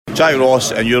Jack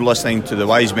Ross, and you're listening to the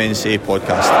Wise Men Say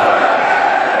podcast.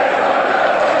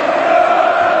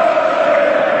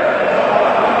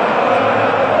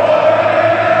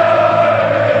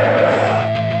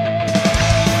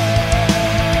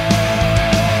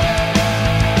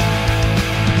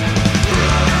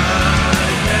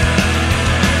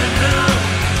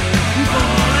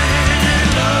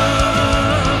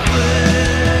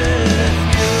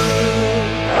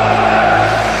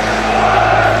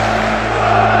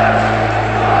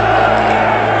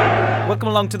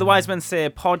 To the Wise Men Say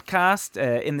podcast.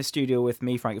 In the studio with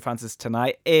me, Frankie Francis,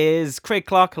 tonight is Craig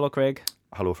Clark. Hello, Craig.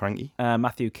 Hello, Frankie.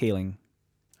 Matthew Keeling.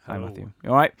 Hello. Hi, Matthew. You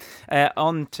all right?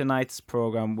 On tonight's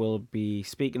programme, we'll be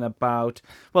speaking about,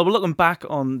 well, we're looking back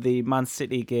on the Man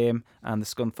City game and the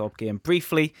Scunthorpe game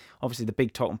briefly. Obviously, the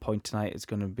big talking point tonight is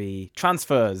going to be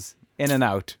transfers in and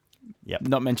out. Yep.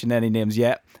 Not mentioning any names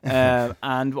yet.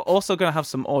 And we're also going to have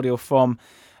some audio from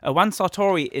a Juan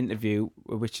Sartori interview,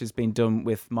 which has been done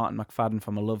with Martin McFadden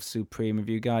from A Love Supreme. Have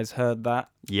you guys heard that?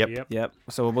 Yep.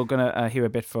 So we're going to hear a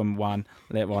bit from Juan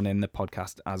later on in the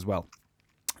podcast as well.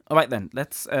 All right, then.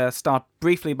 Let's start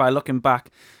briefly by looking back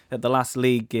at the last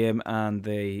league game and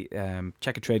the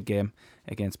Checkatrade game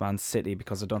against Man City,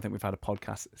 because I don't think we've had a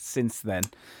podcast since then.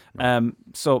 No.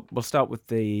 So we'll start with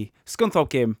the Scunthorpe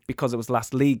game, because it was the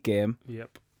last league game.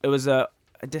 Yep. It was a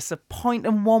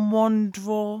disappointing 1-1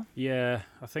 draw. Yeah,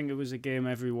 I think it was a game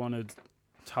everyone had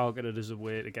targeted as a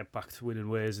way to get back to winning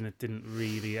ways, and it didn't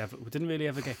really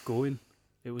ever get going.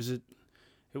 It was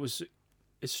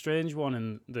a strange one,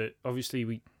 in that obviously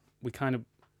we kind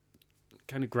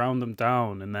of ground them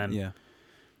down, and then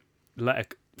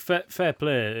let fair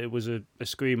play. It was a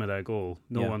screamer, their goal.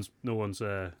 No one's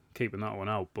keeping that one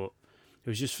out, but it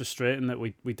was just frustrating that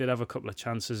we did have a couple of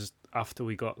chances after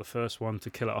we got the first one to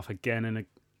kill it off again, and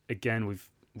again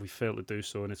we failed to do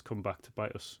so, and it's come back to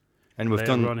bite us. And we've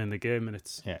later on in the game, and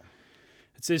it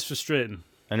is frustrating.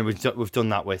 And we've done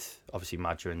that with obviously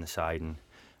Madger in the side, and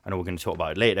I know we're going to talk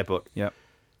about it later, but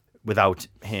without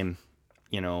him,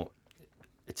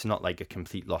 it's not like a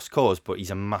complete lost cause, but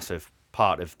he's a massive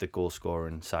part of the goal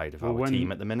scoring side of our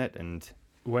team at the minute. And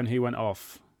when he went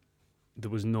off, there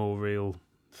was no real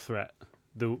threat.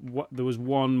 There was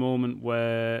one moment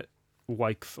where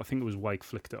Wyke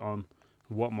flicked it on.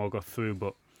 Watmore got through,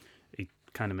 but he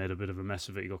kind of made a bit of a mess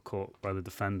of it. He got caught by the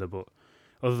defender, but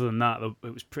other than that,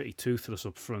 it was pretty toothless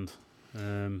up front.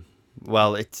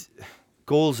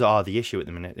 Goals are the issue at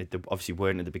the minute. They obviously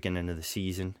weren't at the beginning of the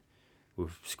season. We're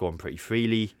scoring pretty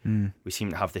freely. We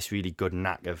seem to have this really good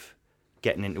knack of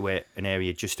getting into an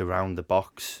area just around the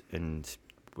box, and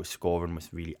we're scoring with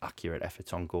really accurate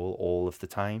efforts on goal all of the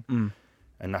time.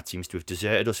 And that seems to have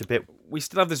deserted us a bit. We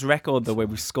still have this record, though, where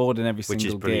we've scored in every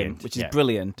single game, which is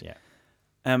brilliant.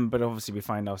 Yeah. But obviously we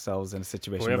find ourselves in a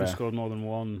situation we where haven't scored more than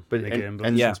one in a game,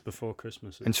 since before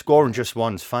Christmas. And scoring just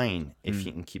one's fine if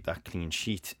you can keep that clean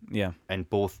sheet. Yeah. And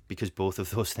because both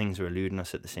of those things are eluding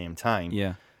us at the same time.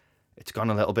 Yeah. It's gone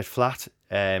a little bit flat.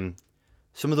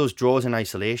 Some of those draws in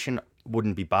isolation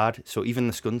wouldn't be bad. So even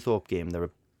the Scunthorpe game, they're a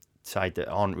side that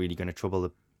aren't really going to trouble the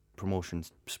promotion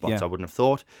spots, I wouldn't have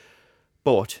thought.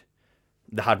 But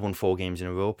they had won 4 games in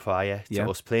a row prior to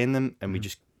us playing them, and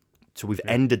we've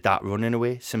ended that run in a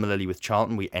way. Similarly with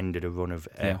Charlton, we ended a run of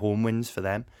home wins for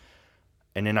them.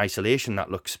 And in isolation,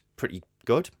 that looks pretty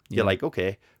good. You're like,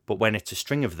 okay, but when it's a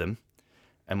string of them,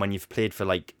 and when you've played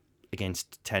for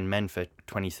against 10 men for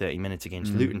 20, 30 minutes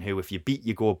against Luton, who if you beat,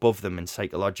 you go above them, and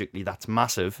psychologically that's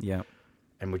massive. Yeah.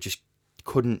 And we just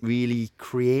couldn't really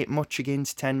create much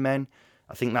against 10 men.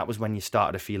 I think that was when you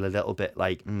started to feel a little bit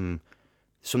like,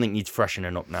 something needs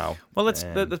freshening up now. Well,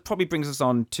 that probably brings us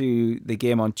on to the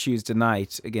game on Tuesday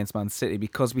night against Man City,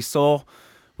 because we saw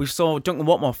Duncan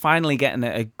Watmore finally getting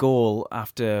a goal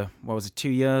after, 2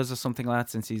 years or something like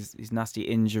that, since his nasty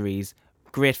injuries.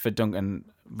 Great for Duncan.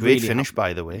 Great finish,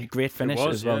 by the way. Great finish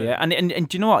as well, yeah. And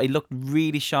do you know what? He looked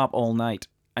really sharp all night,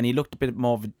 and he looked a bit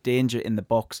more of a danger in the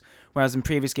box. Whereas in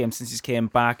previous games, since he came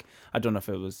back, I don't know if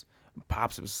it was.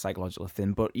 Perhaps it was a psychological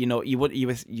thing, but you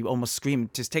almost scream,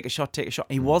 just take a shot.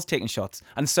 He was taking shots,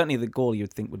 and certainly the goal you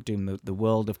would think would do him the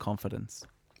world of confidence.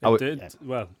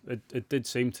 It did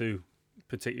seem to,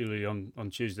 particularly on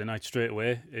Tuesday night, straight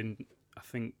away. I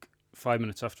think 5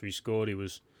 minutes after he scored, he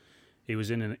was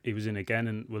in again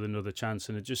and with another chance,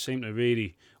 and it just seemed to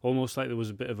really almost like there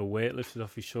was a bit of a weight lifted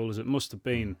off his shoulders. It must have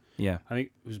been. Yeah. I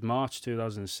think it was March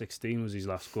 2016 was his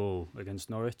last goal against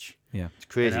Norwich. Yeah. It's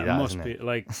crazy, and that, must isn't be it?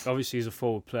 like, obviously he's a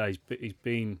forward player. He's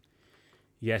been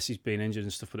injured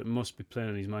and stuff, but it must be playing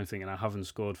in his mind thinking, I haven't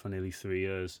scored for nearly 3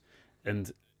 years. And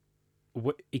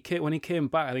when he came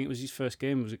back, I think it was his first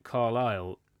game, was at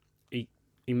Carlisle. He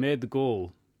made the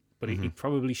goal, but he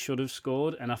probably should have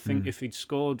scored. And I think if he'd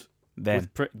scored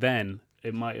then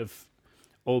it might have,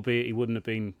 albeit he wouldn't have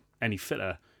been any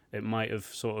fitter, it might have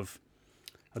sort of,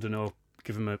 I don't know,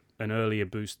 give him an earlier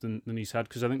boost than he's had,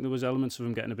 because I think there was elements of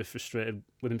him getting a bit frustrated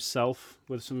with himself,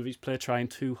 with some of his play, trying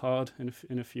too hard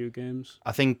in a few games.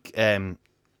 I think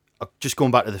just going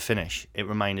back to the finish, it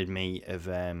reminded me of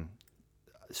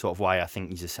sort of why I think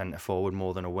he's a centre forward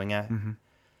more than a winger.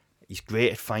 He's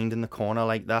great at finding the corner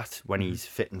like that when he's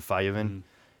fit and firing.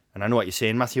 And I know what you're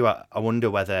saying, Matthew. I wonder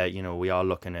whether, you know, we are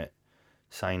looking at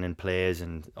signing players,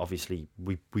 and obviously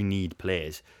we need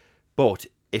players, but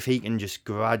if he can just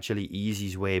gradually ease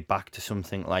his way back to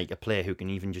something like a player who can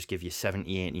even just give you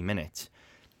 70, 80 minutes,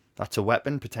 that's a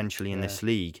weapon potentially in this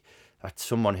league. That's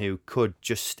someone who could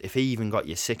just, if he even got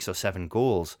you 6 or 7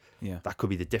 goals, that could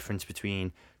be the difference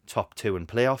between top 2 and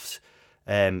playoffs.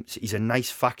 So he's a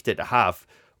nice factor to have.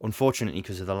 Unfortunately,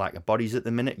 because of the lack of bodies at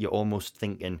the minute, you're almost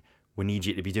thinking, we need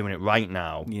you to be doing it right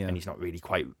now. And he's not really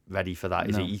quite ready for that,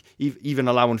 is he? Even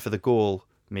allowing for the goal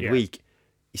midweek,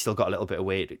 he's still got a little bit of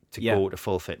way to go to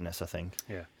full fitness, I think.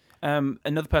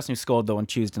 Another person who scored, though, on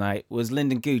Tuesday night was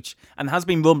Lyndon Gooch, and there has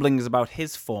been rumblings about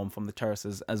his form from the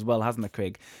terraces as well, hasn't it,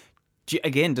 Craig?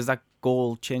 Again, does that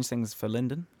goal change things for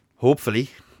Lyndon? Hopefully.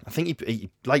 I think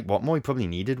he like Watmore, he probably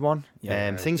needed one.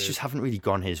 Things just haven't really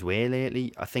gone his way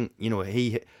lately. I think, you know,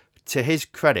 he, to his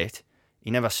credit, he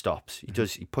never stops.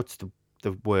 He puts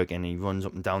the work in, and he runs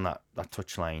up and down that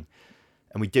touchline.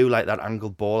 And we do like that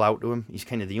angled ball out to him. He's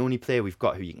kind of the only player we've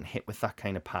got who you can hit with that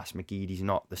kind of pass. McGeady's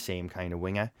not the same kind of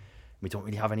winger. We don't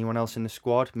really have anyone else in the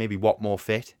squad. Maybe Watmore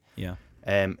fit.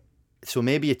 So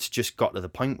maybe it's just got to the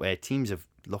point where teams have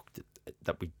looked at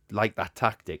that we like that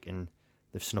tactic, and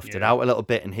they've snuffed it out a little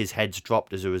bit, and his head's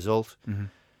dropped as a result.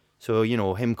 So, you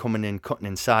know, him coming in, cutting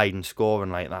inside and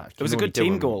scoring like that. It was a good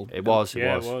team goal. It was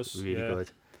really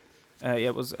good.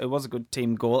 It was a good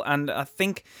team goal, and I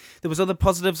think there was other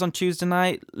positives on Tuesday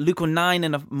night. Luke O'Nien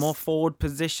in a more forward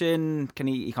position.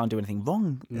 He can't do anything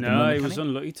wrong. No, he was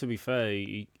unlucky. To be fair,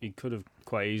 he could have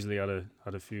quite easily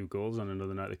had a few goals on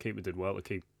another night. The keeper did well to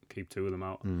keep 2 of them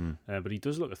out, but he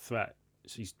does look a threat.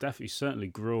 So he's certainly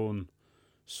grown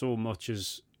so much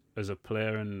as a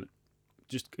player, and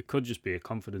it could just be a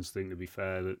confidence thing, to be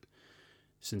fair, that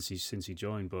since he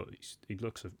joined, but he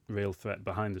looks a real threat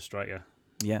behind the striker.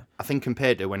 Yeah, I think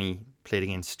compared to when he played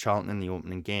against Charlton in the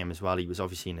opening game as well, he was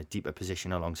obviously in a deeper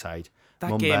position alongside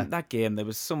Mumba. That game, there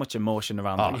was so much emotion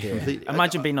around that game.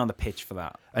 Imagine being on the pitch for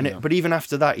that. But even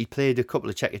after that, he played a couple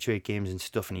of Checkatrade games and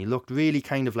stuff, and he looked really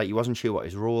kind of like he wasn't sure what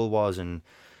his role was, and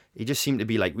he just seemed to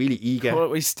be like really eager.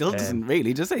 Well, he still doesn't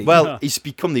really, does he? Well, he's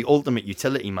become the ultimate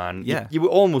utility man. Yeah. You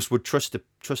almost would trust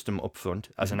him up front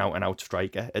as an out-and-out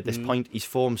striker. At this point, he's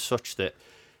formed such that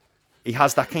he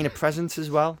has that kind of presence as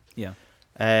well. Yeah.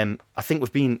 I think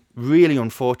we've been really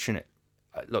unfortunate.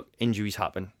 Look, injuries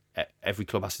happen. Every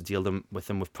club has to deal with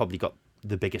them. We've probably got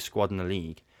the biggest squad in the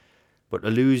league. But to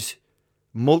lose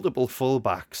multiple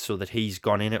fullbacks so that he's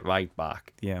gone in at right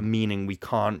back, meaning we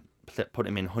can't put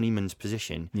him in Honeyman's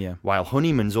position while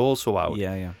Honeyman's also out.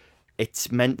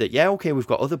 It's meant that, we've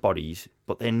got other bodies,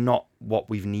 but they're not what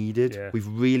we've needed. We've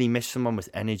really missed someone with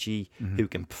energy who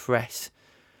can press.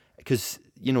 Because,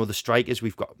 you know, the strikers,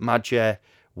 we've got Madja,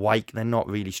 Wyke, they're not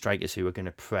really strikers who are going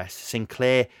to press.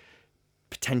 Sinclair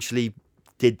potentially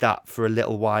did that for a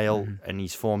little while, and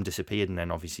his form disappeared, and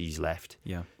then obviously he's left.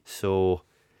 So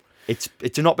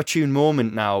it's an opportune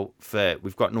moment now.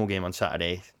 We've got no game on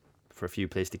Saturday for a few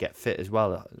players to get fit as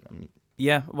well.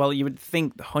 Well, you would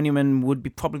think Honeyman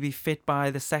would probably be fit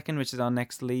by the 2nd, which is our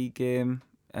next league game.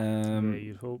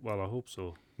 You'd hope. Well, I hope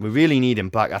so. We really need him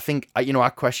back. I think, I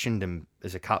questioned him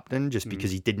as a captain just because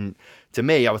he didn't. To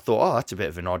me, I thought, that's a bit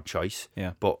of an odd choice.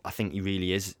 But I think he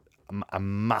really is a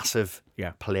massive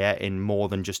player in more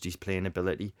than just his playing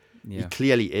ability. He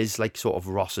clearly is like sort of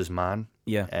Ross's man.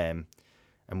 And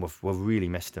we've really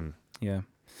missed him.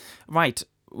 Right.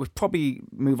 We'll probably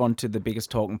move on to the biggest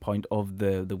talking point of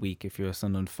the week if you're a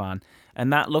Sunderland fan.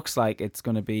 And that looks like it's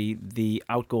going to be the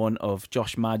outgoing of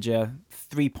Josh Madja.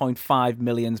 3.5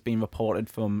 million's been reported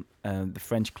from the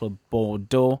French club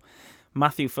Bordeaux.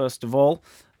 Matthew, first of all,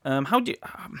 how do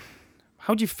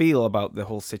you feel about the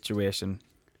whole situation?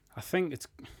 I think it's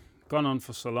gone on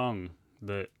for so long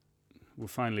that we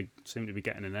finally seem to be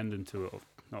getting an ending to it.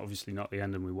 Obviously not the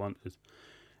ending we wanted.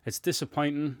 It's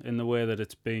disappointing in the way that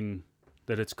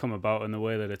it's come about and the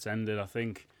way that it's ended. I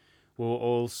think we're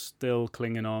all still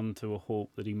clinging on to a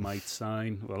hope that he might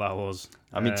sign. Well, I was.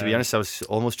 I mean, to be honest, I was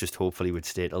almost just hopeful he would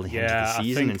stay till the end of the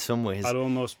season in some ways. I'd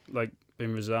almost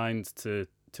been resigned to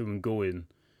him going,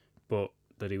 but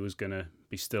that he was going to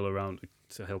be still around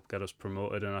to help get us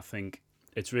promoted. And I think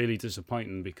it's really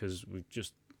disappointing because we've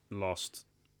just lost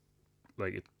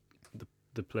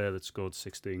the player that scored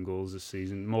 16 goals this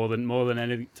season. More than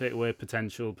any take away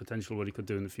potential what he could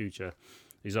do in the future.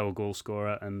 He's our goal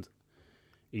scorer and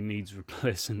he needs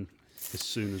replacing as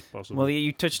soon as possible. Well,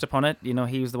 you touched upon it. You know,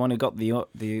 he was the one who got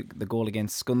the goal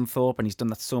against Scunthorpe, and he's done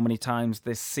that so many times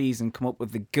this season. Come up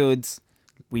with the goods.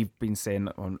 We've been saying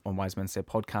on Wise Men Say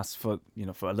podcasts for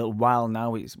a little while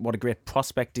now. What a great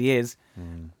prospect he is,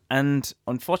 and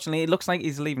unfortunately, it looks like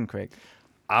he's leaving. Craig,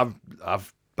 I've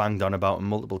banged on about him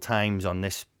multiple times on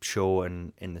this show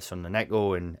and in the Sunderland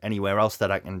Echo and anywhere else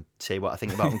that I can say what I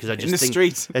think about him, because I just in the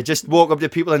street. I just walk up to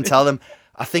people and tell them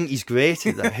I think he's great.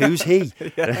 Who's he?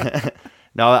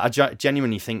 No, I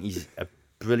genuinely think he's a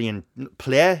brilliant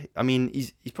player. I mean,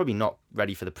 he's probably not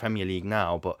ready for the Premier League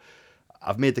now, but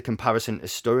I've made the comparison to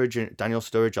Sturridge, Daniel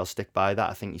Sturridge. I'll stick by that.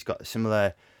 I think he's got a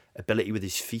similar ability with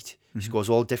his feet. He scores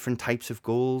all different types of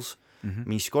goals. I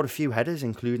mean, he scored a few headers,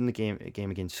 including the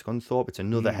game against Scunthorpe. It's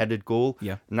another headed goal,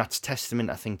 and that's testament,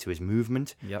 I think, to his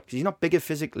movement. Because he's not bigger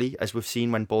physically, as we've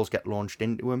seen when balls get launched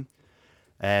into him.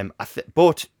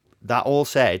 But that all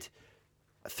said,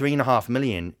 3.5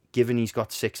 million, given he's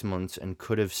got 6 months and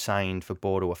could have signed for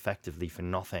Bordeaux effectively for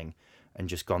nothing and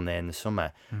just gone there in the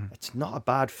summer, it's not a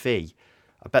bad fee.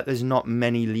 I bet there's not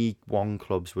many League One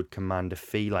clubs would command a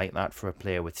fee like that for a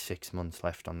player with 6 months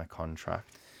left on their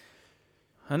contract.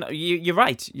 And you're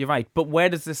right. But where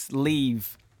does this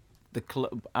leave the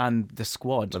club and the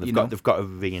squad? Well, they've got to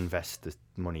reinvest the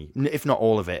money, if not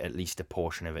all of it, at least a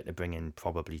portion of it, to bring in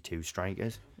probably 2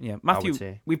 strikers. Yeah,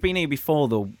 Matthew, we've been here before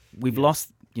though. We've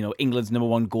lost, England's number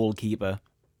 1 goalkeeper.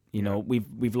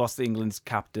 We've lost England's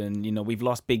captain. We've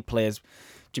lost big players.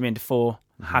 Jermaine Defoe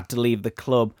had to leave the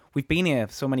club. We've been here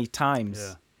so many times.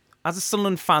 Yeah. As a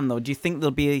Sunderland fan, though, do you think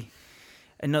there'll be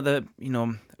another,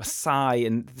 a sigh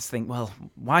and this thing? Well,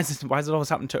 why is it always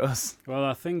happened to us? Well,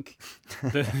 I think,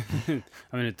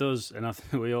 it does, and I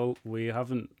think we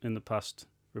haven't in the past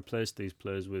replaced these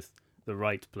players with the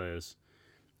right players.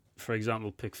 For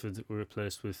example, Pickford were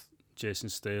replaced with Jason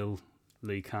Steele,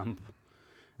 Lee Camp,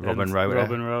 Robin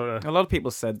Rowter. A lot of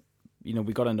people said, we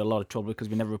got into a lot of trouble because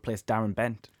we never replaced Darren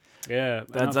Bent. Yeah,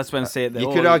 that's when I say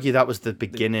you could argue that was the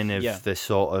beginning of the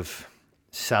sort of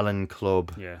selling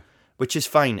club. Yeah. Which is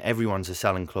fine. Everyone's a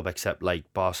selling club except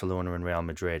like Barcelona and Real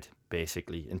Madrid,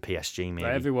 basically, and PSG maybe.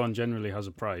 But everyone generally has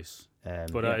a price.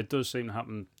 But it does seem to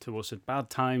happen to us at bad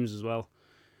times as well.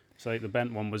 It's like the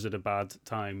Bent one was at a bad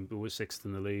time. We were 6th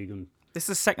in the league. And this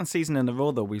is the 2nd season in a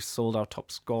row, though, we've sold our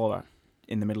top scorer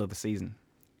in the middle of the season.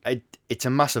 It's a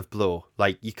massive blow.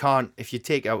 Like, you can't, if you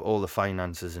take out all the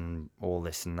finances and all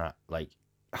this and that, like,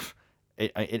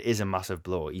 it is a massive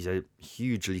blow. He's a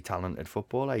hugely talented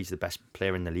footballer. He's the best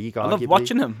player in the league, arguably. I love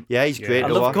watching him. Yeah, he's great to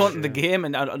watch. I love going to the game,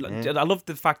 and I love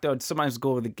the fact that I'd sometimes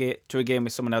go to a game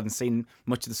with someone I haven't seen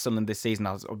much of the Sunderland this season.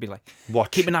 I'll be like,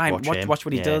 keep an eye on him. Watch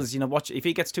what he does. Watch if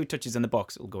he gets 2 touches in the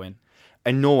box, it'll go in.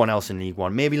 And no one else in League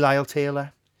One. Maybe Lyle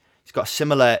Taylor. He's got a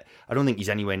similar. I don't think he's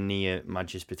anywhere near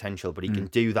Madge's potential, but he can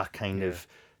do that kind of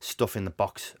stuff in the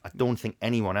box. I don't think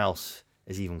anyone else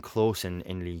is even close in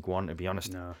League One, to be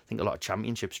honest. No. I think a lot of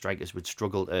Championship strikers would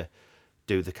struggle to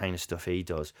do the kind of stuff he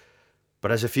does.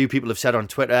 But as a few people have said on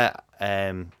Twitter,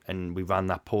 and we ran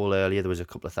that poll earlier, there was a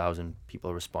couple of thousand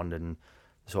people responded, and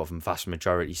the sort of vast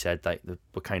majority said that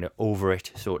we're kind of over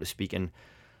it, so to speak. And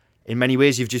in many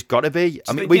ways, you've just got to be.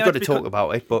 I mean, we've got to talk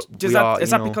about it, but is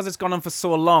that because it's gone on for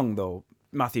so long, though,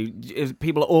 Matthew? Is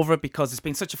people are over it because it's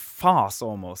been such a farce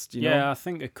almost? Yeah, I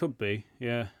think it could be,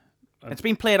 yeah. It's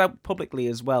been played out publicly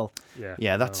as well.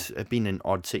 Yeah, that's been an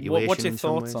odd situation. What's your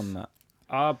thoughts on that?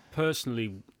 I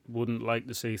personally wouldn't like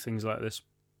to see things like this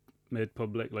made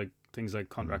public, like things like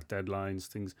contract deadlines,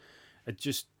 things. It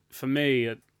just, for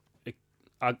me,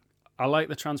 I like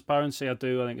the transparency. I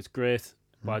do. I think it's great,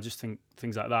 but I just think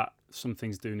things like that, some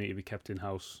things do need to be kept in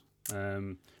house,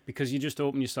 because you just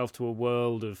open yourself to a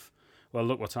world of, well,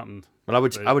 look what's happened. Well,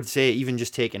 I would say even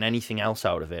just taking anything else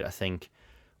out of it, I think.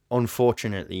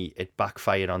 Unfortunately, it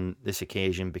backfired on this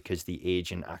occasion because the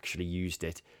agent actually used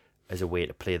it as a way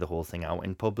to play the whole thing out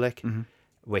in public,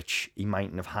 which he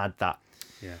mightn't have had that.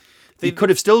 Yeah, he could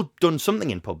have still done something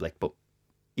in public, but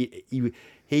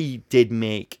he did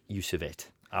make use of it,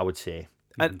 I would say.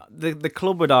 And the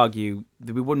club would argue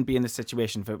that we wouldn't be in this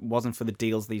situation if it wasn't for the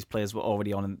deals these players were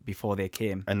already on before they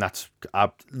came. And that's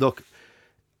look.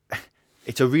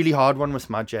 It's a really hard one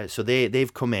with Madge. So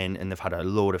they've come in and they've had a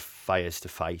load of fires to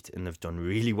fight, and they've done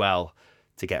really well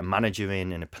to get a manager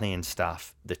in and a playing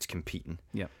staff that's competing.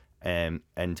 Yeah.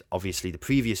 And obviously the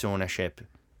previous ownership,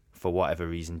 for whatever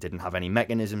reason, didn't have any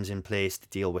mechanisms in place to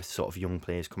deal with sort of young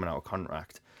players coming out of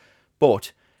contract.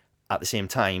 But at the same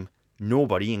time,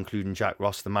 nobody, including Jack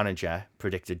Ross, the manager,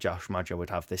 predicted Josh Maja would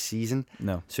have this season.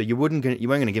 No. So you weren't going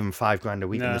to give him $5,000 a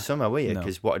week in the summer, were you? No.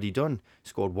 Because what had he done?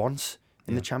 Scored once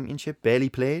in the Championship, barely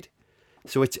played.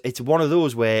 So it's one of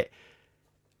those where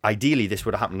ideally this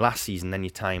would have happened last season, then you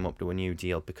tie him up to a new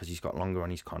deal because he's got longer on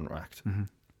his contract. Mm-hmm.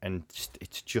 And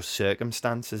it's just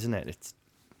circumstance, isn't it?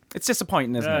 It's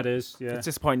disappointing, isn't it? Yeah, it is. Yeah, It's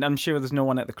disappointing. I'm sure there's no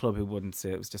one at the club who wouldn't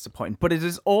say it was disappointing. But it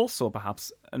is also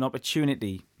perhaps an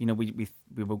opportunity. You know, we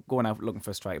were going out looking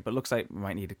for a striker, but it looks like we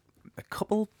might need a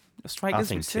couple of strikers. I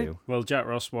think two. Well, Jack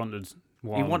Ross wanted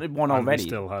one. He wanted one and already. We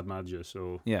still had Maja,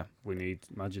 so Yeah.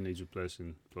 Maja needs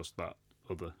replacing plus that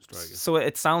other striker. So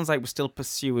it sounds like we're still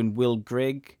pursuing Will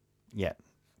Grigg, Yeah.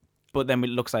 but then it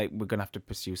looks like we're going to have to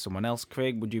pursue someone else.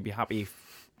 Craig, would you be happy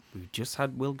if we just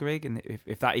had Will Grigg and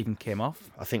if that even came off?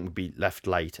 I think we'd be left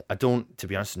light. I don't, to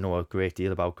be honest, know a great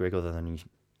deal about Grigg other than he's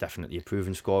definitely a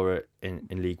proven scorer in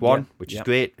League One, which is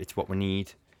great. It's what we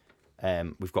need.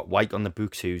 We've got White on the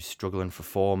books who's struggling for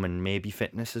form and maybe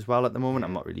fitness as well at the moment.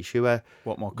 I'm not really sure.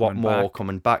 What more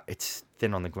coming back? It's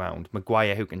thin on the ground.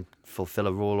 Maguire, who can fulfill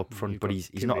a role up front, but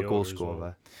he's not a goal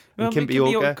scorer. Well,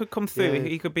 Kimpioka could come through. Yeah.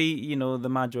 He could be, the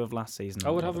Maja of last season. I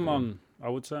would have him on. I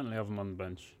would certainly have him on the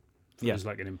bench. He's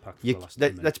like an impact for the last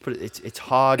 10 minutes. Let's put it. It's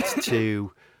hard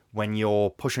to when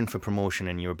you're pushing for promotion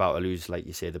and you're about to lose, like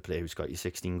you say, the player who's got you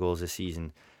 16 goals this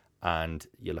season, and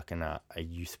you're looking at a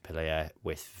youth player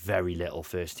with very little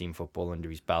first team football under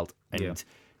his belt, and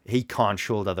he can't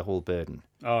shoulder the whole burden.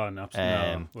 Oh, no,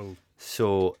 absolutely. Well,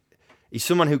 so he's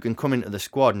someone who can come into the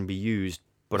squad and be used,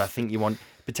 but I think you want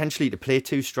potentially to play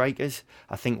two strikers.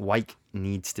 I think White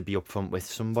needs to be up front with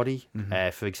somebody,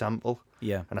 for example.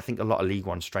 Yeah. And I think a lot of League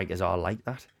One strikers are like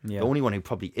that. Yeah. The only one who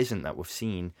probably isn't that we've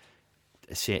seen,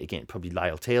 say it again, probably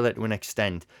Lyle Taylor to an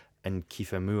extent, and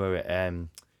Kiefer Moore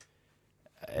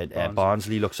at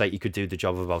Barnsley looks like he could do the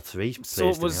job of about three players. So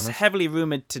it was heavily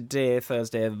rumoured today,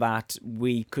 Thursday, that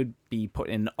we could be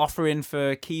putting an offer in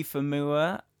for Kiefer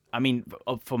Moore. I mean,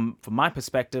 from my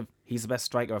perspective, he's the best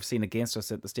striker I've seen against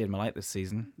us at the Stadium of Light this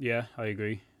season. yeah, I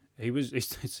agree.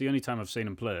 It's the only time I've seen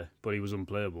him play, but he was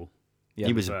unplayable. Yeah.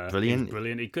 He was brilliant. He was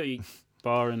brilliant. He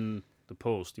barring the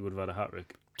post, he would have had a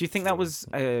hat-trick. Do you think that was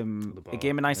a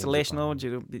game in isolation, though?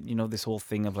 Do you know this whole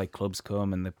thing of like clubs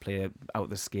come and they play out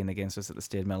the skin against us at the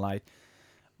Stadium of Light?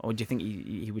 Or do you think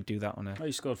he would do that on a... Oh,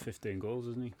 he scored 15 goals,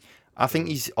 hasn't he? I think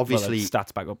he's obviously... Well,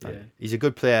 stats back up then. Yeah. He's a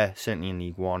good player, certainly in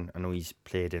League One. I know he's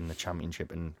played in the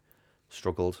Championship and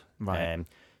struggled. Right.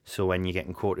 So when you're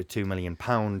getting quoted £2 million...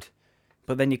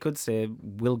 But then you could say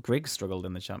Will Grigg struggled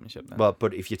in the Championship then. Well,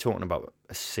 but if you're talking about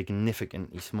a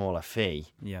significantly smaller fee...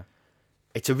 Yeah.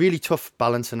 It's a really tough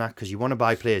balance in that because you want to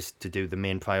buy players to do the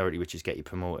main priority, which is get you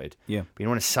promoted. Yeah. But you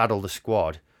don't want to saddle the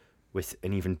squad with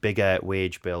an even bigger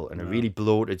wage bill and a really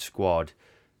bloated squad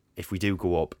if we do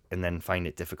go up, and then find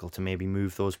it difficult to maybe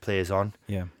move those players on.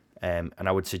 Yeah. And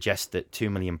I would suggest that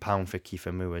 £2 million for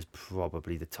Kiefer Moore is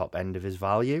probably the top end of his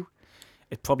value.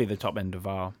 It's probably the top end of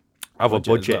our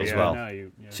Budget as well. No,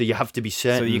 So you have to be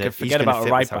certain So you that can he's forget gonna about a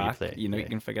fit right with how you back. play. You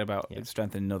can forget about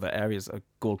strengthening other areas. A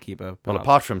goalkeeper. Well, perhaps.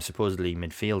 apart from supposedly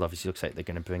midfield, obviously looks like they're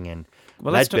going to bring in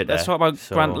Let's Ledbetter. talk about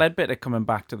So- Grant Ledbetter coming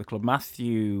back to the club.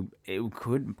 Matthew,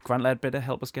 could Grant Ledbetter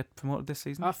help us get promoted this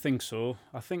season? I think so.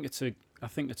 I think it's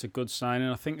a good signing.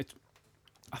 I think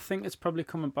it's probably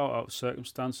come about out of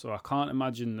circumstance. So I can't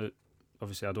imagine that.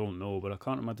 Obviously, I don't know, but I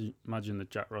can't imagine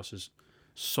that Jack Ross is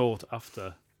sought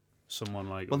after someone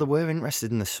like. Well, him. they were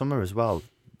interested in the summer as well.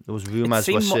 Those rumours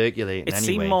seemed were more- circulating It anyway.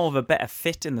 seemed more of a better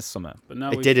fit in the summer But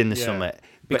now It did in the summer.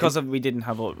 because we didn't.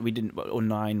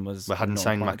 09 was. We hadn't no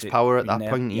signed point. Max Power at that Yeah,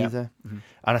 point yeah. either. And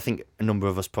I think a number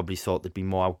of us probably thought there'd be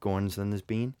more outgoings than there's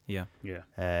been. Yeah.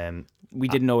 Yeah. We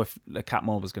didn't know if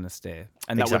Catmull was going to stay,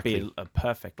 and that would Exactly. be a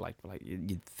perfect like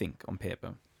you'd think on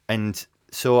paper. And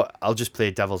so I'll just play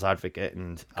devil's advocate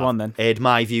and Go on then. aired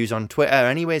my views on Twitter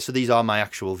anyway. So these are my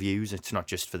actual views. It's not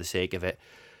just for the sake of it.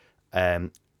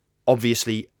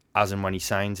 Obviously, as and when he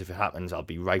signs, if it happens, I'll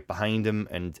be right behind him,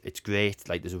 and it's great.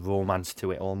 Like there's a romance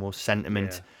to it, almost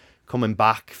sentiment. Yeah. Coming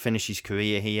back, finish his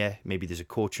career here. Maybe there's a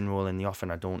coaching role in the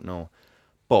offing. I don't know,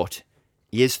 but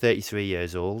he is 33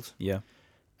 years old. Yeah.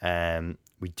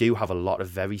 We do have a lot of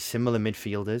very similar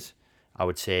midfielders. I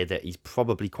would say that he's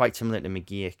probably quite similar to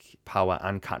McGeoch, Power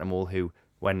and Catmull, who,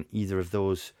 when either of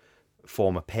those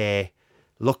form a pair,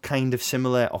 look kind of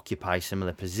similar, occupy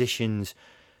similar positions,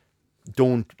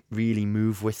 don't really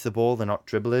move with the ball. They're not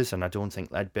dribblers, and I don't think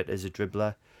Ledbetter's a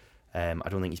dribbler. I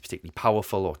don't think he's particularly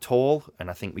powerful or tall, and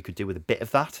I think we could do with a bit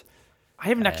of that. I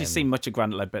haven't actually seen much of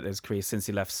Grant Ledbetter's career since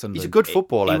he left Sunderland. He's a good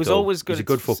footballer. He was though. always good He's a at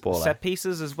good footballer. set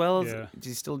pieces as well. Yeah. Does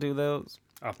he still do those?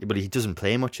 But he doesn't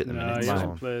play much at the minute. he So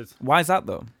hasn't played. Why is that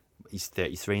though? he's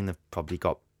 33 and they've probably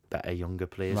got better younger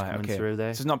players coming through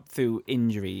there. So it's not through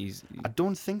injuries. I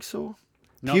don't think so.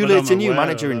 Not Pula, that it's a I'm new aware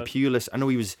manager of in it. Pulis. I know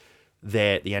he was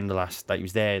there at the end of he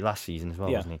was there last season as well,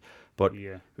 Yeah. wasn't he? But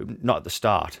Yeah. not at the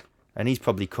start. And he's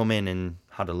probably come in and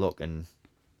had a look and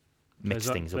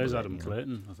mixed things up. There's a bit, Adam you know.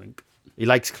 Clayton, I think. He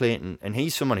likes Clayton, and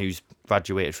he's someone who's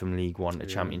graduated from League One to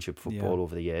Yeah. Championship football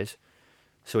over the years.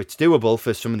 So it's doable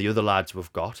for some of the other lads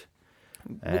we've got.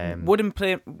 Would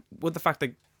the fact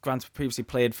that Grant's previously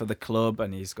played for the club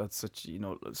and he's got such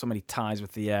so many ties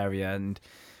with the area and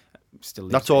still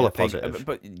lives That's all there, a positive.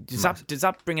 But does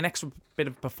that bring an extra bit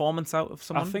of performance out of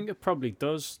someone? I think it probably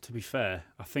does, to be fair.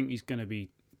 I think he's going to be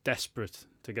desperate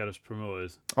to get us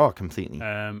promoted. Oh, completely.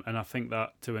 And I think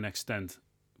that, to an extent,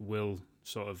 will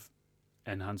sort of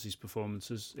enhance his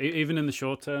performances, even in the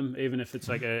short term, even if it's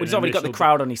like a... Well, he's already got the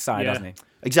crowd on his side, hasn't he?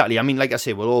 Exactly. I mean, like I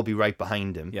say, we'll all be right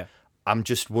behind him. Yeah. I'm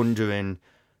just wondering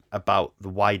about the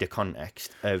wider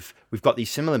context of we've got these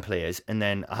similar players, and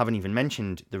then I haven't even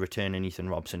mentioned the return of Ethan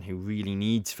Robson, who really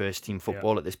needs first team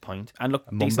football at this point. And looked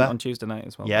Mumba. decent on Tuesday night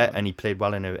as well. Yeah, and he played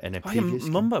well in a previous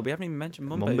game. Mumba. We haven't even mentioned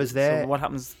Mumba. Mumba's there. So what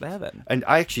happens there then? And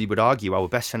I actually would argue our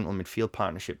best central midfield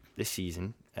partnership this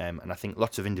season, and I think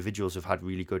lots of individuals have had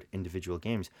really good individual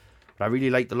games. But I really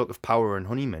like the look of Power and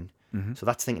Honeyman. Mm-hmm. So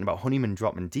that's thinking about Honeyman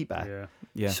dropping deeper.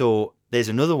 Yeah. So there's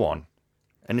another one.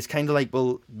 And it's kind of like,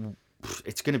 well,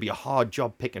 it's going to be a hard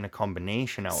job picking a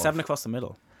combination out 7 across the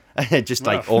middle. of just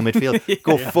like all midfield.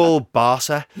 Go full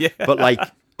Barca, but like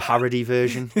parody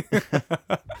version.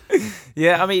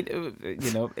 Yeah, I mean,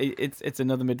 it's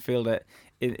another midfielder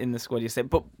in the squad. You said,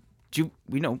 but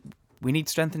we need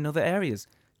strength in other areas.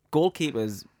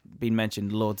 Goalkeeper's been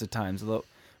mentioned loads of times. Although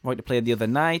Reuter played the other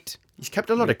night. He's kept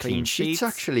a lot of Clean clean sheets sheets.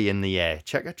 actually in the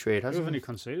Checker trade, We've hasn't only he?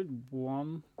 conceded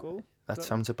 1 goal. That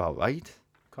sounds about right.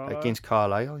 Carlisle. Against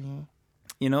Carlisle,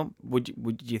 yeah.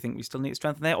 Would you think we still need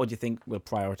strength in there, or do you think we'll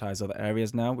prioritise other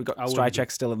areas now? We've got I wouldn't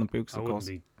Strychek still in the books, I of wouldn't course.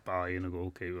 be buying a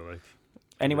goalkeeper.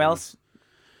 Anywhere else?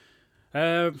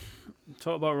 Talk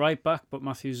about right back, but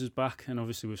Matthews is back, and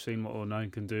obviously we've seen what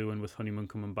 09 can do, and with Honeyman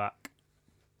coming back.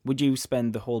 Would you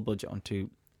spend the whole budget on 2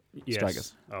 Yes,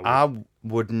 strikers? I would. I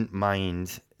wouldn't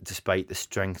mind, despite the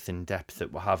strength and depth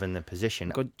that we have in the position.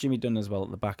 Got Jimmy Dunn as well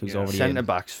at the back, who's Yeah. already Centre in.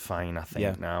 back's fine, I think,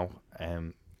 Yeah. now.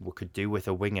 We could do with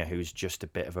a winger who's just a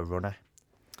bit of a runner.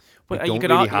 But we you don't could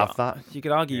really argue, have that. You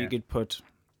could argue Yeah. you could put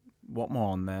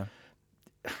Watmore on there,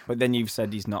 but then you've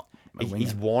said he's not a winger.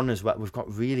 He's one as well. We've got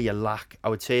really a lack. I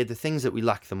would say the things that we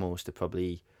lack the most are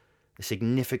probably a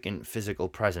significant physical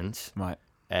presence, Right.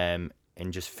 and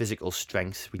just physical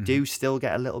strength. We do still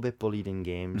get a little bit bullied in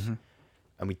games,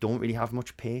 and we don't really have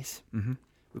much pace. Mm-hmm.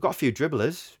 We've got a few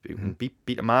dribblers who can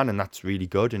beat a man, and that's really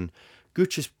good. And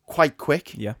Gooch is quite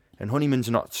quick, Yeah. and Honeyman's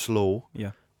not slow.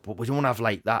 Yeah. But we don't have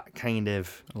like that kind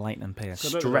of Lightning pace.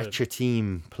 Good look at stretcher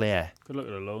team player. Could look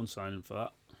at a loan signing for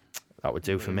that. That would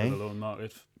do for The me. loan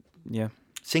market. Yeah.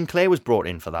 Sinclair was brought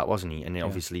in for that, wasn't he? And it Yeah.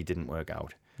 obviously didn't work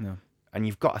out. No. And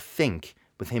you've got to think,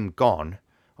 with him gone,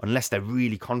 unless they're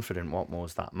really confident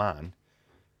Watmore's that man,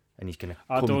 and he's going to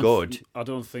come good. I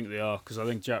don't think they are, because I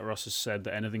think Jack Ross has said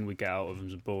that anything we get out of him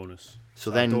is a bonus.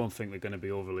 So I then, don't think they're going to be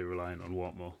overly reliant on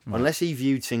Watmore. unless he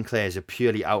viewed Sinclair as a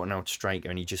purely out-and-out striker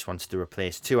and he just wants to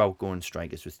replace 2 outgoing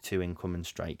strikers with 2 incoming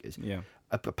strikers, Yeah.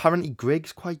 apparently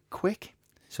Grig's quite quick.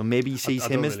 So maybe he sees I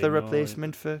him don't as really the know,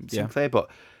 replacement for Yeah. Sinclair.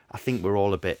 But I think we're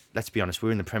all a bit, let's be honest, we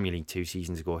were in the Premier League 2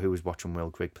 seasons ago. Who was watching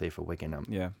Will Grigg play for Wigan?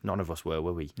 Yeah. None of us were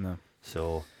we? No.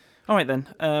 So All right then.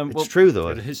 it's true, though.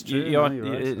 It is true. You're You're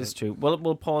right, it is true. Well,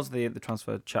 we'll pause the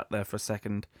transfer chat there for a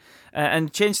second,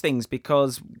 and change things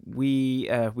because we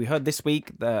heard this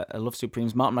week that Love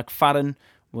Supremes Martin McFadden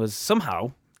was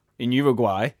somehow in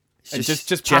Uruguay. It's And just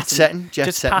just jet passing- setting.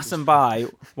 Just passing by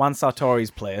Juan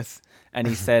Sartori's place, and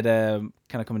he said,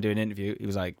 "Can I come and do an interview?" He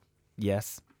was like,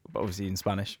 "Yes," but obviously in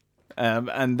Spanish.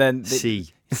 And then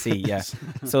See. yeah.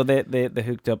 So they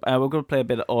hooked up. We're going to play a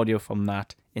bit of audio from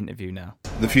that interview now.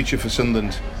 The future for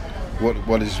Sunderland.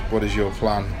 What is your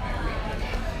plan?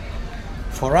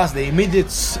 For us, the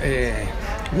immediate,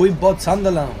 we bought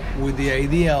Sunderland with the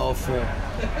idea of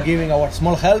giving our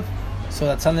small help so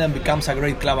that Sunderland becomes a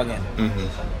great club again.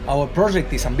 Our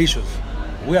project is ambitious.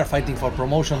 We are fighting for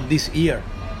promotion this year,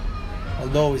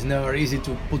 although it's never easy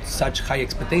to put such high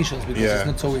expectations because it's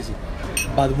not so easy.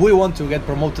 But we want to get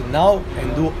promoted now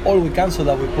and do all we can so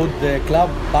that we put the club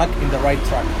back in the right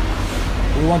track.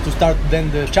 We want to start then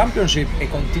the championship and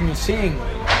continue seeing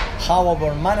how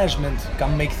our management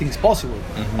can make things possible.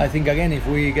 I think again, if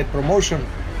we get promotion,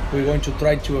 we're going to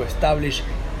try to establish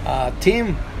a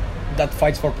team that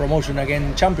fights for promotion again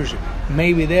in Championship.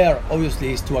 Maybe there,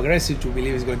 obviously, it's too aggressive to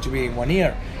believe it's going to be in 1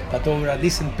 year, but over a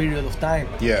decent period of time,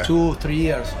 2-3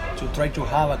 years, to try to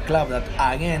have a club that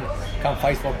again can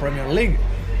fight for Premier League.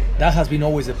 That has been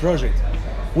always the project.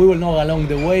 We will know along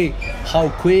the way how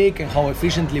quick and how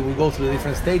efficiently we go through the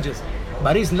different stages.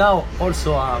 But it's now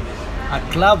also a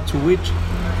club to which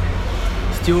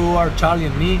Stuart, Charlie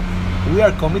and me, we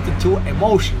are committed to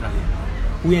emotionally.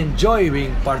 We enjoy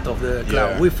being part of the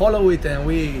club. We follow it and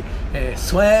we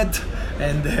sweat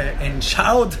and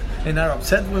shout and are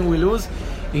upset when we lose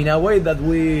in a way that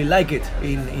we like it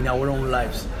in our own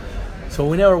lives. So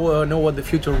we never know what the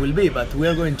future will be, but we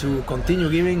are going to continue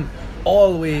giving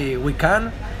all we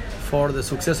can for the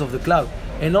success of the club.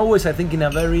 And always, I think, in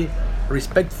a very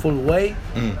respectful way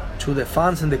to the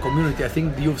fans and the community. I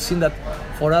think you've seen that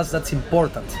for us that's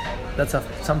important. That's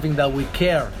something that we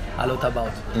care a lot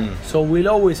about. So we'll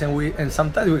always, and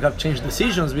sometimes we have changed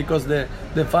decisions because the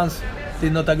fans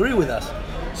did not agree with us.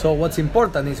 So what's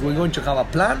important is we're going to have a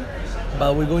plan,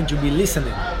 but we're going to be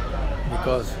listening,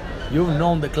 because you've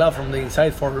known the club from the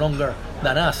inside for longer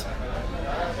than us,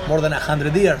 more than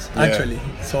 100 years actually.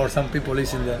 So some people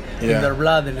is in their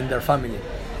blood and in their family.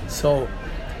 So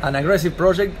an aggressive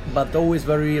project, but always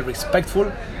very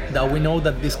respectful, that we know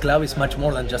that this club is much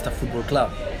more than just a football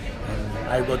club. And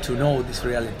I got to know this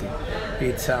reality.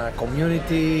 It's a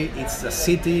community, it's a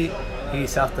city.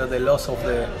 It's after the loss of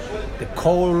the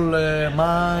coal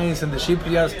mines and the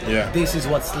shipyards. This is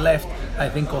what's left, I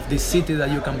think, of this city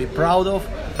that you can be proud of.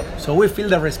 So we feel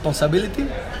the responsibility,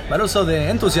 but also the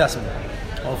enthusiasm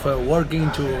of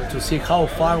working to see how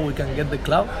far we can get the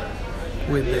club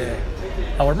with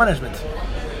our management.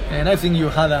 And I think you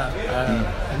had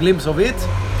a glimpse of it.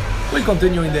 We'll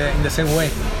continue in the same way.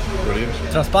 Brilliant.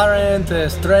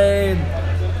 Transparent, straight,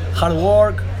 hard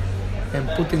work, and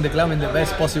putting the club in the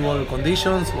best possible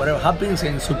conditions, whatever happens,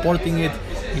 and supporting it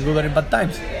in good or in bad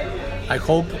times. I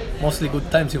hope mostly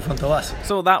good times in front of us.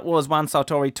 So that was Juan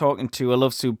Sartori talking to I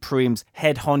Love Supreme's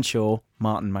head honcho,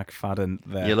 Martin McFadden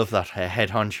there. You love that head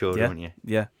honcho, don't you?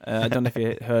 Yeah. I don't know if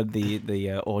you heard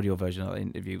the audio version of the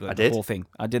interview. I did. The whole thing.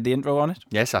 I did the intro on it.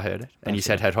 Yes, I heard it. And you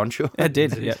said head honcho? I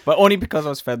did, yeah. But only because I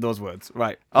was fed those words.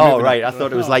 Right. Oh, right. I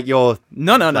thought it was like your...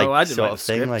 No. like, I didn't sort write of the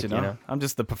thing, script, like, you know? you know. I'm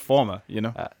just the performer, you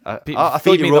know? I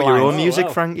thought you wrote your own music,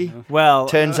 Frankie. Well...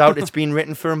 Turns out it's been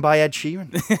written for him by Ed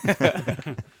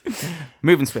Sheeran.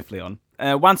 Moving swiftly on.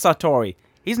 Juan Sartori,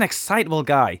 he's an excitable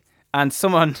guy and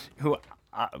someone who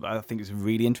I think is a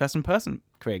really interesting person,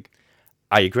 Craig.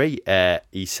 I agree.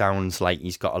 He sounds like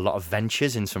he's got a lot of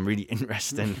ventures in some really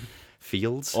interesting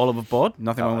fields. All aboard,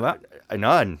 nothing wrong with that. I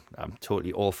know, and I'm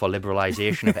totally all for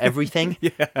liberalisation of everything,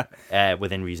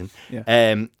 within reason.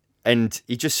 Yeah. And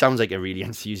he just sounds like a really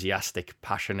enthusiastic,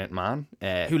 passionate man.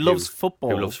 Who loves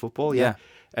football. Who loves football, yeah.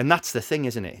 And that's the thing,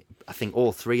 isn't it? I think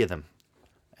all three of them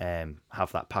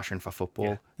have that passion for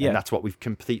football. Yeah. And that's what we've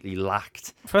completely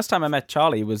lacked. First time I met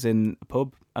Charlie was in a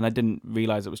pub, and I didn't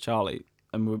realise it was Charlie.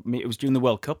 And it was during the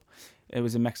World Cup. It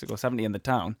was in Mexico, 70 in the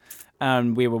town.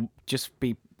 And we were just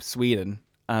beat Sweden.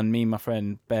 And me and my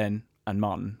friend Ben and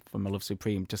Martin from I Love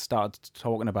Supreme just started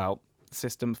talking about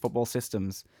football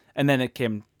systems. And then it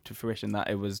came to fruition that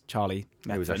it was Charlie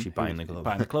Methven, Who was actually buying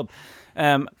the club.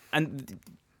 And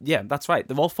yeah, that's right.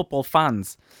 They're all football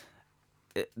fans.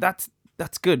 That's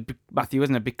good, Matthew,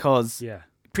 isn't it? Because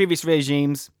previous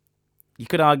regimes, you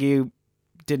could argue,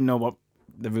 didn't know what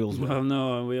the rules were. Well,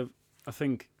 no, I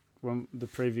think when the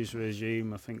previous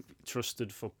regime, I think,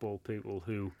 trusted football people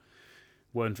who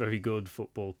weren't very good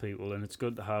football people, and it's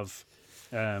good to have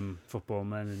football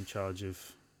men in charge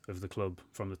of the club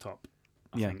from the top.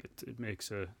 I think it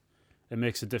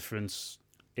makes a difference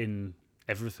in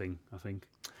everything. I think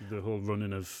the whole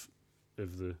running of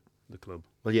the club.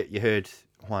 Well, you heard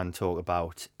Juan talk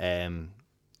about.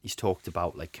 He's talked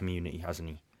about like community, hasn't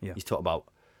he? Yeah. He's talked about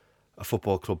a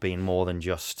football club being more than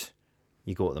just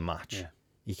you go to the match. Yeah.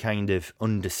 He kind of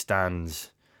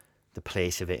understands the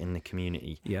place of it in the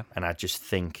community. Yeah. And I just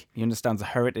think He understands the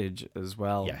heritage as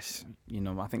well. Yes. You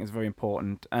know, I think it's very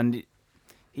important. And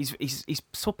he's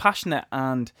so passionate.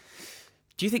 And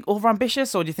do you think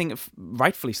overambitious, or do you think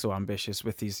rightfully so ambitious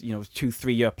with his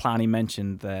 2-3 year plan he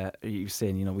mentioned there? He was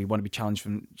saying, we want to be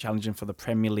challenging for the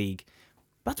Premier League.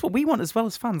 That's what we want as well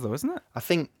as fans, though, isn't it? I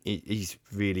think he's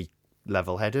really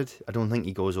level-headed. I don't think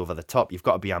he goes over the top. You've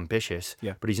got to be ambitious.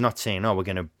 Yeah. But he's not saying, we're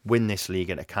going to win this league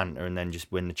at a canter and then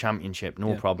just win the championship.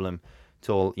 No problem. It's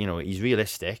all, he's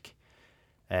realistic.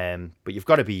 But you've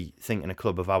got to be thinking a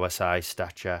club of our size,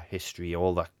 stature, history,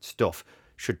 all that stuff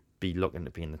should be looking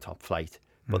to be in the top flight.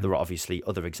 But there are obviously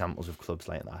other examples of clubs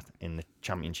like that in the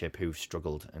championship who've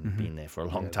struggled and been there for a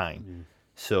long time.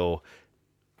 So,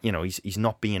 you know, he's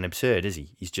not being absurd, is he?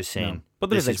 He's just saying. No. But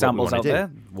there's this is what we examples wanna out do.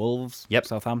 there. Wolves, Yep.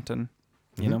 Southampton,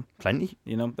 you know, Plenty.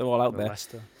 they're all out there.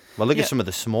 Leicester. Well, look Yeah. at some of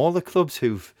the smaller clubs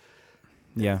who've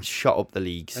Yeah, shot up the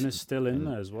leagues. And it's still in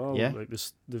there as well. Yeah. Like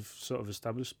this, they've sort of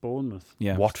established Bournemouth.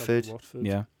 yeah, Watford. Watford.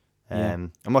 yeah. Yeah.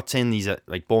 I'm not saying these are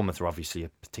like Bournemouth are obviously a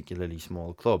particularly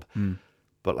small club, Mm.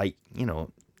 but like, you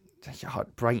know,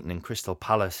 Brighton and Crystal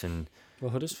Palace, and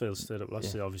Well, Huddersfield stayed up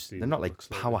last year, obviously. they're not like looks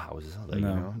like powerhouses, are they? No.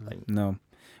 You know, like, No,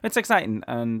 it's exciting,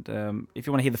 and if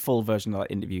you want to hear the full version of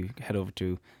that interview, head over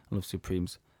to Love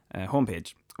Supreme's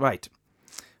homepage. Right,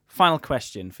 final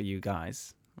question for you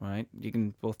guys. Right, you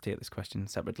can both take this question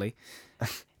separately.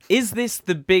 Is this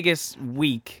the biggest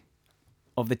week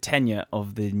of the tenure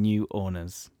of the new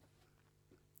owners?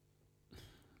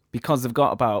 Because they've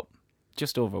got about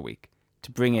just over a week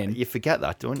to bring in. you forget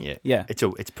that, don't you? Yeah. It's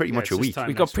pretty Yeah, much it's a this week. time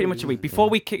We've got next pretty week, much a week. isn't it? Before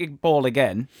we kick a ball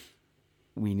again,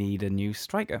 we need a new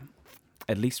striker.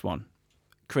 At least one.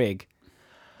 Craig,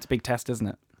 it's a big test, isn't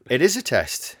it? It is a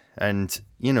test, and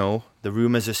you know the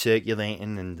rumours are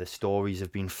circulating, and the stories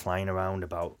have been flying around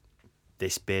about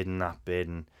this bid and that bid,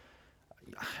 and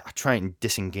I try and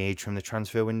disengage from the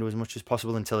transfer window as much as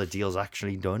possible until the deal's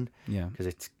actually done, Yeah. because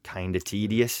it's kind of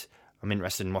tedious. I'm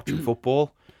interested in watching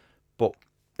football, but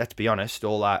let's be honest,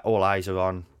 all eyes are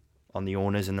on the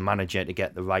owners and the manager to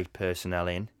get the right personnel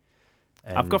in.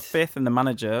 I've got And- faith in the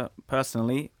manager,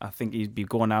 personally. I think he'd be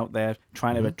going out there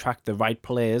trying to attract the right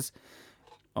players.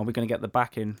 Are we going to get the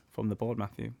backing from the board,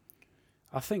 Matthew?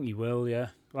 I think you will, yeah.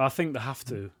 Well, I think they have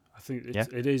to. I think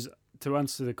it is. To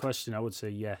answer the question, I would say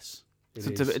yes. It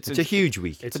So is. It's a huge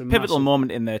week. It's a pivotal massive-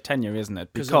 moment in their tenure, isn't it?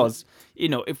 'Cause Because, you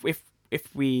know,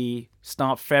 if we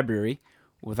start February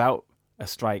without a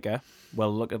striker,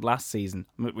 well, look at last season.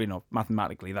 We know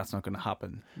mathematically that's not going to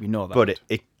happen. We know that. But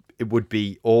it would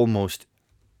be almost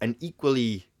an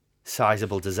equally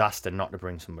sizable disaster not to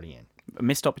bring somebody in. A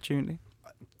missed opportunity.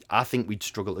 I think we'd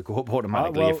struggle to go up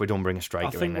automatically well, if we don't bring a I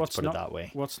striker think in, let's put it that way.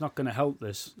 What's not going to help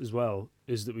this as well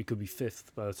is that we could be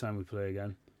fifth by the time we play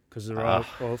again, because there are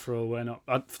all for all we're not.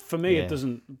 For me, Yeah. it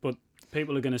doesn't. But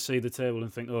people are going to see the table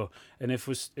and think, oh, and if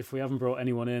we haven't brought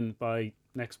anyone in by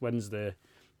next Wednesday,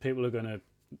 people are going to.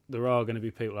 There are going to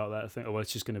be people out there that think, oh, well,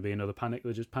 it's just going to be another panic.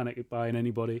 They'll just panic buying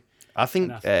anybody. I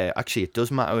think And actually it does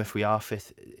matter if we are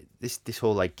fifth. This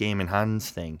whole like game in hands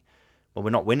thing, well, we're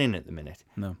not winning at the minute.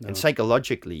 No. And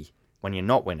psychologically, when you're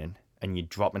not winning and you're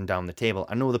dropping down the table,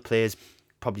 I know the players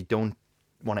probably don't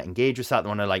want to engage with that. They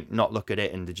want to like not look at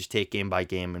it and they just take game by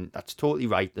game, and that's totally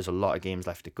right. There's a lot of games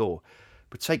left to go,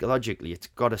 but psychologically, it's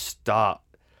got to start.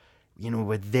 You know,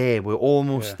 we're there. We're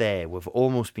almost there. We've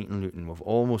almost beaten Luton. We've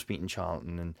almost beaten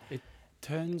Charlton, and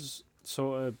Turns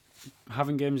sort of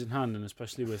having games in hand, and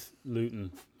especially with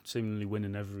Luton seemingly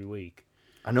winning every week.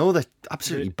 I know they're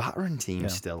absolutely battering teams Yeah.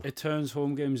 still. It turns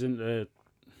home games into,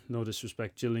 no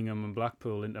disrespect, Gillingham and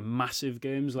Blackpool, into massive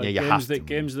games. Like Yeah, you have to.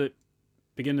 games that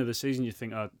beginning of the season you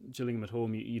think, Gillingham at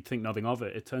home, you'd think nothing of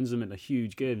it. It turns them into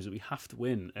huge games that we have to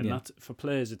win, and Yeah. that for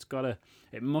players, it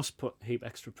must put heap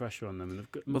extra pressure on them.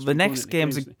 And Well, the next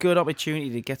game's a good opportunity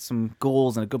to get some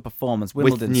goals and a good performance. With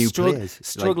Wimbledon new players.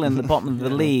 struggling at the bottom of the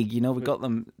league. You know, we got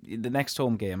them the next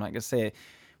home game. Like I say,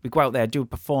 we go out there, do a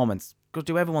performance, go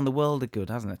do everyone the world a good,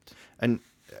 hasn't it? And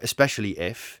especially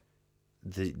if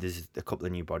there's a couple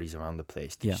of new bodies around the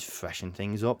place to Yeah. just freshen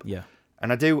things up. Yeah.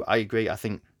 And I agree. I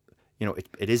think, you know,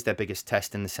 it is their biggest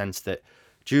test in the sense that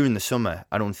during the summer,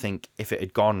 I don't think if it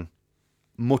had gone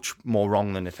much more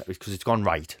wrong than it, because it's gone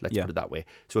right, let's Yeah. put it that way.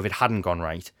 So if it hadn't gone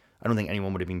right, I don't think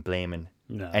anyone would have been blaming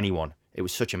No. anyone. It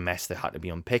was such a mess that had to be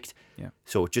unpicked. Yeah.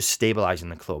 So just stabilising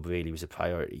the club really was a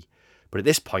priority. But at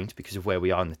this point, because of where we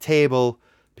are on the table,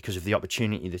 because of the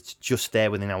opportunity that's just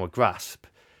there within our grasp,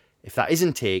 if that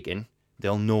isn't taken,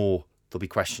 they'll know there'll be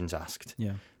questions asked.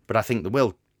 Yeah. But I think they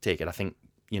will take it. I think,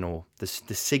 you know, the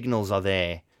signals are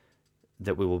there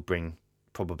that we will bring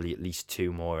probably at least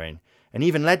two more in. And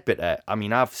even Leadbitter, I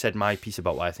mean, I've said my piece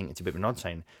about why I think it's a bit of an odd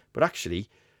sign, but actually,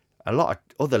 a lot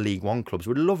of other League One clubs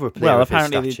would love a player Well, of his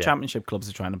apparently the stature. Championship clubs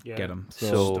are trying to Yeah. get him.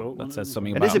 So- So that says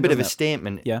something It about is a bit him, of a doesn't it?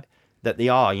 statement Yeah. that they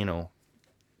are, you know,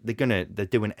 they're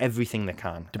doing everything they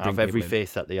can. To I have bring every people in.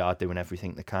 faith that they are doing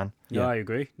everything they can. No, Yeah. I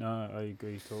agree. No, I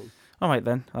agree totally. All right,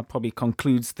 then. That probably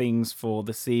concludes things for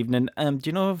this evening. Do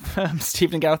you know if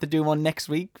Stephen and Gareth are doing one next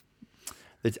week?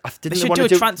 Didn't should wanna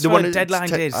do a transfer wanna deadline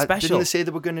day special. Didn't they say they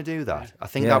were going to do that? I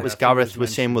think Yeah. that was I think it Gareth was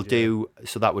was saying we'll mentioned, do,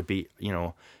 so that would be, you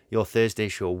know, your Thursday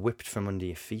show whipped from under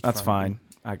your feet. That's Frankie. fine.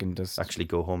 I can just Actually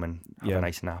go home and have Yeah. a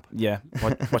nice nap.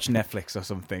 watch Netflix or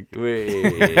something.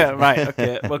 Yeah. Right,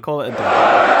 okay. We'll call it a day.